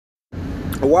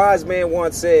A wise man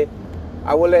once said,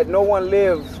 I will let no one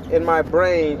live in my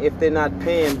brain if they're not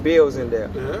paying bills in there.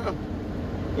 Yeah.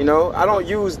 You know, I don't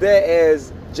use that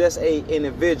as just a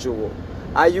individual.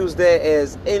 I use that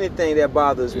as anything that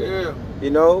bothers me. Yeah. You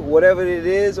know, whatever it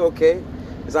is, okay.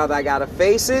 It's either I gotta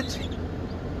face it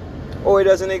or it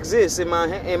doesn't exist in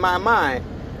my mind.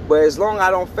 But as long as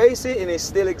I don't face it and it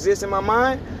still exists in my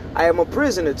mind, I am a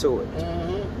prisoner to it.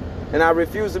 Mm-hmm. And I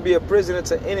refuse to be a prisoner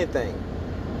to anything.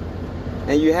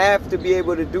 And you have to be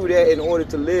able to do that in order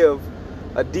to live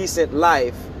a decent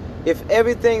life. If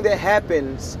everything that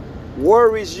happens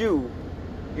worries you,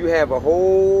 you have a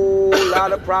whole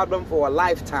lot of problem for a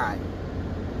lifetime.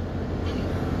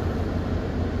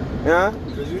 Huh?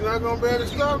 Because you're not going to be able to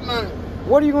stop nothing.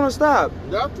 What are you going to stop?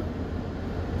 Nothing.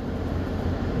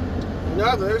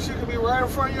 Nothing. That shit could be right in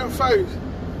front of your face.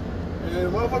 And the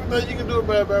motherfucking thing you can do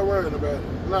about worrying about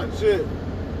it. Not shit.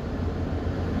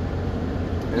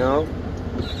 You know?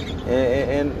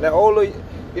 And the older,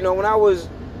 you know, when I was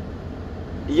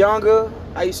younger,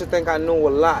 I used to think I knew a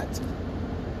lot.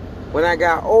 When I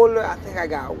got older, I think I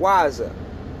got wiser.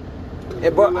 And you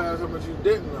realize how much you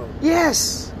didn't know.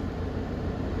 Yes.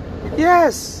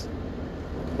 Yes.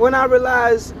 When I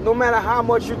realized no matter how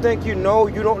much you think you know,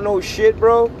 you don't know shit,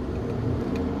 bro.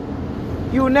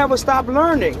 You'll never stop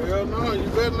learning. Hell no, you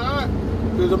better not.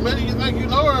 Because the minute you think you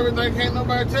know everything, can't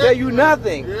nobody tell you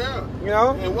nothing. Yeah. You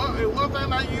know? And one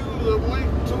thing I use, a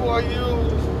link to I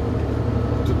use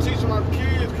to teach my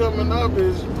kids coming up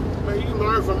is, man, you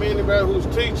learn from anybody who's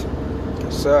teaching.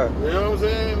 Yes, sir. You know what I'm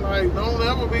saying? Like, don't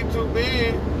ever be too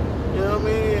big. You know what I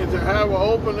mean? And to have an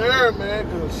open air, man,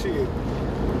 because shit,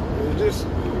 it's just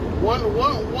one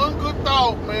good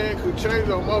thought, man, could change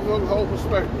our motherfucker's whole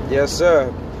perspective. Yes,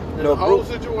 sir. In the whole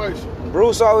situation.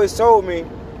 Bruce always told me,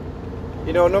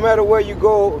 you know, no matter where you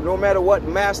go, no matter what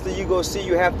master you go see,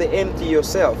 you have to empty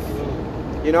yourself.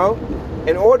 Mm-hmm. You know?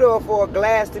 In order for a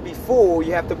glass to be full,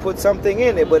 you have to put something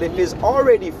in it. But if it's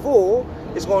already full,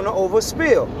 it's going to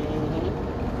overspill.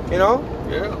 Mm-hmm. You know?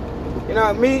 Yeah. You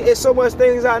know, me, it's so much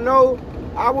things I know.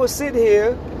 I will sit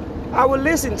here, I will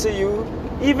listen to you,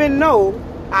 even though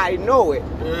I know it.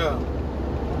 Yeah.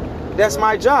 That's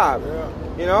my job.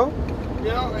 Yeah. You know? You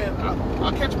know, and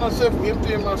I catch myself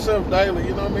emptying myself daily,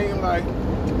 you know what I mean?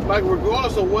 Like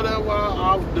regardless of whatever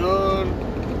I've done,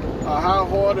 or how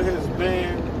hard it has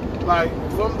been, like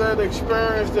from that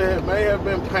experience that may have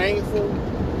been painful,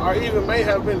 or even may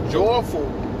have been joyful,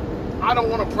 I don't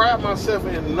want to pride myself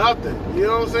in nothing. You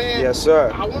know what I'm saying? Yes,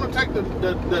 sir. I want to take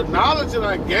the knowledge that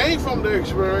I gained from the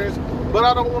experience, but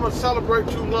I don't want to celebrate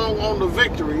too long on the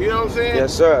victory. You know what I'm saying?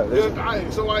 Yes, sir.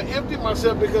 So I empty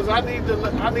myself because I need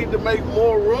to make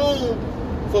more room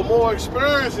for more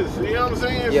experiences. You know what I'm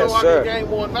saying? Yes, so I sir. can gain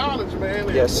more knowledge, man.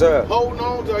 And yes, sir. Holding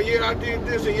on to, yeah, I did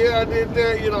this, and yeah, I did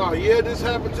that. You know, yeah, this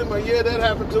happened to me, yeah, that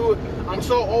happened to it. I'm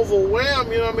so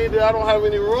overwhelmed, you know what I mean, that I don't have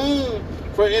any room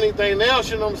for anything else,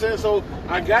 you know what I'm saying? So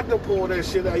I got to pull that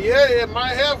shit out. Yeah, it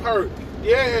might have hurt.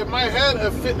 Yeah, it might have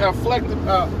affected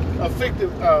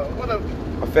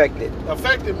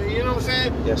me, you know what I'm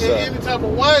saying? Yes, in sir. any type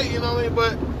of way, you know what I mean?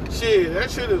 But shit,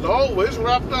 that shit is over. It's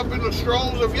wrapped up in the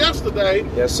strolls of yesterday.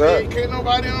 Yes, sir. And can't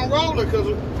nobody unroll it because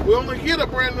we only get a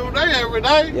brand new day every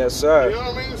day. Yes, sir. You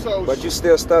know what I mean? So, but you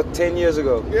still stuck 10 years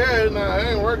ago. Yeah, nah,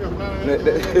 it ain't working.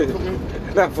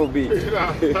 Nah, not for me.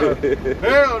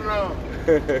 Hell no.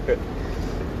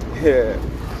 Yeah.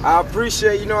 I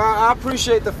appreciate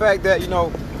the fact that, you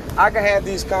know, I can have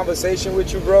these conversations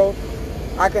with you, bro.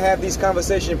 I can have these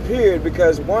conversations, period,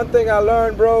 because one thing I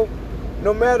learned, bro,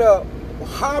 no matter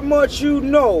how much you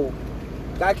know,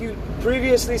 like you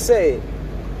previously said,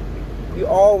 you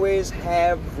always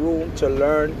have room to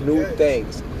learn new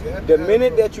things. The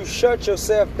minute that you shut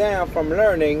yourself down from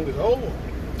learning, it's over.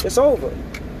 It's over.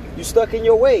 You stuck in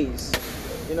your ways,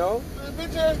 you know?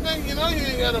 Bitch ass nigga, you know you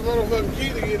ain't got a motherfucking key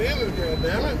to get in this,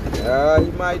 goddammit.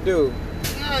 You might do.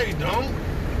 No, you don't.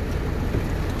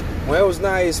 Well, it was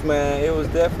nice, man. It was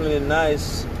definitely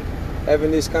nice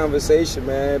having this conversation,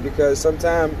 man, because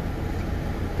sometimes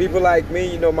people like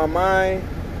me, you know, my mind,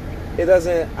 it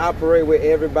doesn't operate with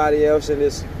everybody else in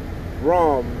this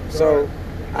realm. So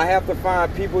I have to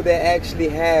find people that actually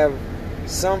have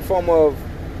some form of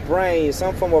brain,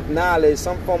 some form of knowledge,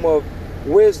 some form of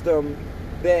wisdom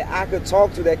that I could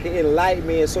talk to that can enlighten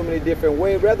me in so many different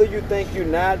ways. Whether you think you're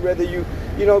not, whether you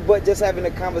know, but just having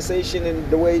a conversation and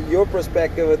the way your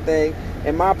perspective of thing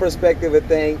and my perspective of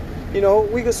thing, you know,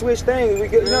 we can switch things. We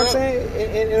can, you know what I'm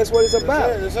saying? And that's what it's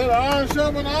about. It's an iron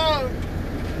sharpening iron.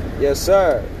 Yes,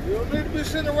 sir. You don't need to be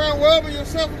sitting around rubbing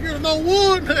yourself against no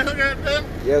wood. Goddamn.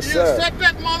 Yes, sir. You set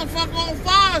that motherfucker on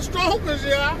fire, strokers,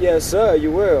 yeah. Yes, sir, you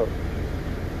will.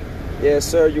 Yes,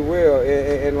 sir, you will.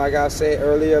 And like I said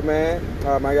earlier, man,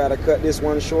 I got to cut this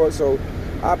one short. So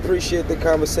I appreciate the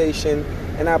conversation,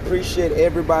 and I appreciate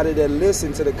everybody that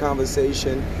listened to the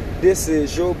conversation. This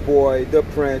is your boy, The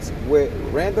Prince, with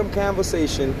random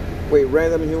conversation with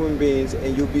random human beings,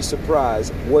 and you'll be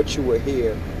surprised what you will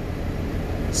hear.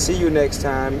 See you next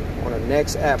time on the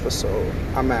next episode.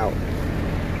 I'm out.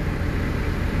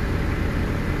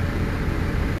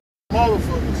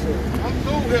 Motherfuckers, I'm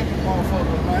through helping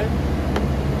motherfuckers, man.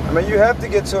 I mean, you have to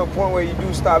get to a point where you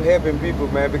do stop helping people,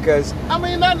 man, because... I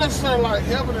mean, not necessarily like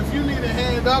helping. If you need a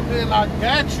hand up, then I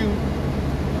got you.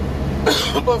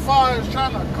 But as far as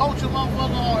trying to coach a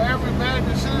motherfucker on every bad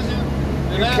decision,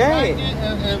 you can't.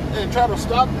 And try to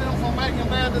stop them from making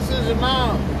bad decisions,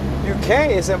 nah. You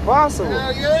can't. It's impossible.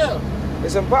 Hell yeah.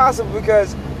 It's impossible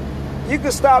because you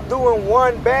can stop doing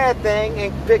one bad thing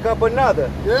and pick up another.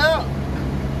 Yeah.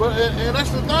 But and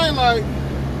that's the thing, like,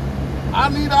 I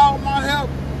need all my help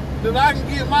that I can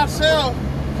get myself.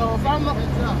 So if I'm not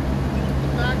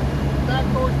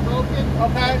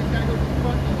okay.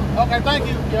 Okay, thank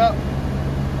you. Yep.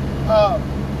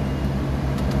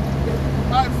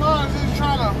 Like, as far as just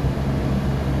trying to,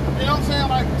 you know what I'm saying,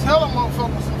 like, tell a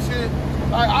motherfucker some shit.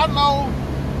 Like, I know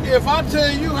if I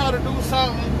tell you how to do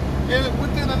something, and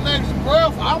within the next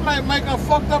breath, I might make a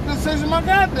fucked up decision my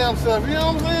goddamn self. You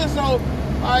know what I'm saying? So,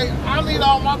 like, I need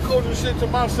all my coaching shit to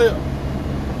myself.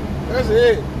 That's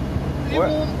it.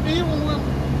 Even with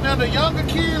now the younger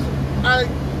kids, like,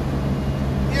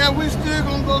 yeah, we still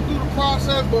gonna go through the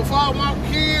process, but for all my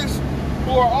kids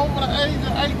who are over the age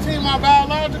of 18, my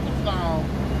biologicals, no.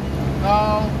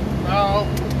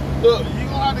 Look, you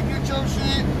gonna have to get your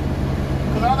shit,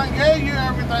 because I done gave you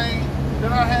everything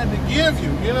that I had to give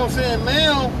you. You know what I'm saying?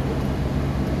 Now,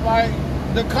 like,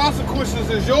 the consequences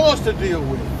is yours to deal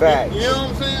with. Facts. You know what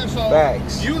I'm saying? So,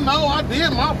 facts. You know I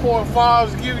did my part as far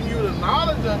as giving you the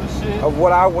knowledge of the shit. Of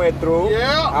what I went through.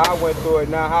 Yeah. I went through it.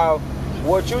 Now, how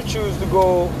you choose to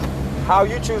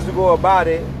go about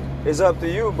it is up to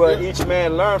you, but each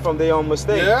man learn from their own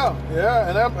mistakes. Yeah,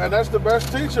 and that's the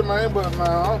best teacher, man. But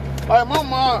now, like my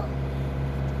mom,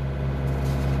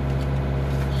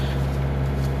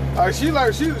 like she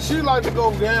like to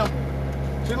go gamble.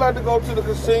 She like to go to the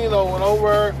casino and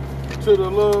over to the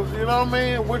little, you know what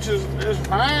I mean? Which is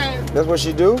fine. That's what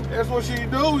she do? That's what she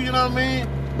do, you know what I mean?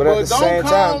 But at the same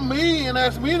time, don't call me and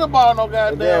ask me to borrow no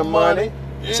goddamn money.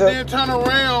 And then turn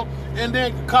around and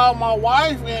then call my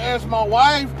wife and ask my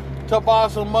wife to borrow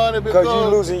some money because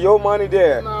you losing your money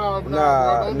there. Nah,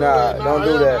 don't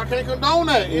do that. I can't condone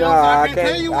that. You know what I'm saying? I can't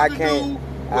tell you what to do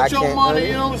with your money,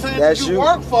 you know what I'm saying, that you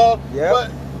work for. Yep.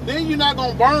 But then you're not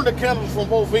gonna burn the candles from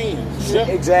both ends. Yeah.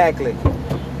 Exactly.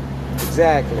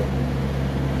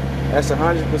 That's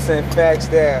 100% facts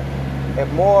there.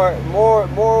 And more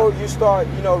you start,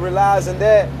 realizing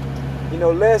that,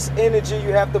 less energy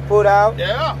you have to put out.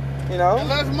 Yeah. And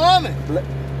less money. Because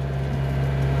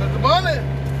the money,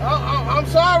 I'm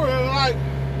sorry, like,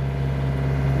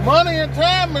 money and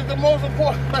time is the most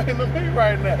important thing to me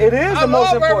right now. It is the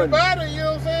most important. I love everybody, you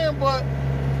know what I'm saying, but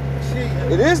shit.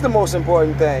 It is the most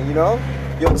important thing, Your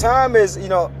time is,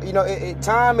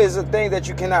 time is a thing that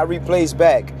you cannot replace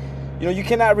back. You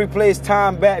cannot replace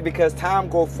time back because time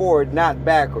go forward, not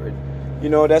backward.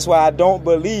 That's why I don't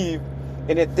believe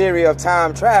in the theory of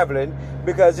time traveling,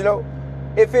 because,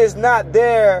 if it's not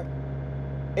there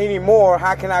anymore,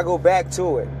 how can I go back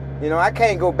to it? I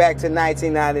can't go back to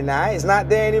 1999. It's not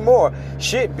there anymore.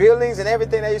 Shit, buildings and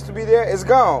everything that used to be there is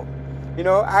gone.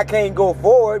 I can't go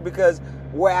forward because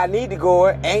where I need to go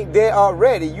ain't there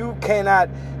already. You cannot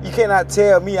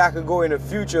tell me I can go in the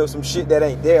future of some shit that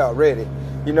ain't there already.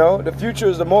 The future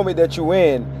is the moment that you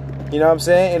in, you know what I'm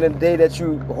saying, and the day that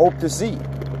you hope to see,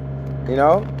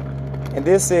 And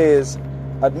this is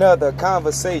another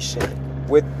conversation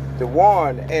with the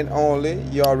one and only,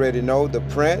 you already know, the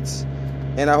Prince.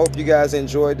 And I hope you guys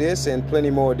enjoyed this, and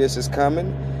plenty more of this is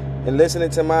coming. And listening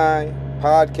to my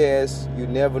podcast, you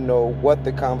never know what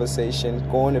the conversation is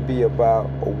going to be about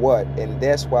or what. And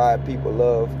that's why people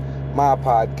love my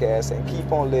podcast, and keep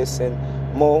on listening.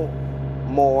 More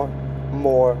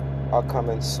are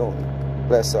coming soon.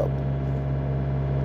 Bless up.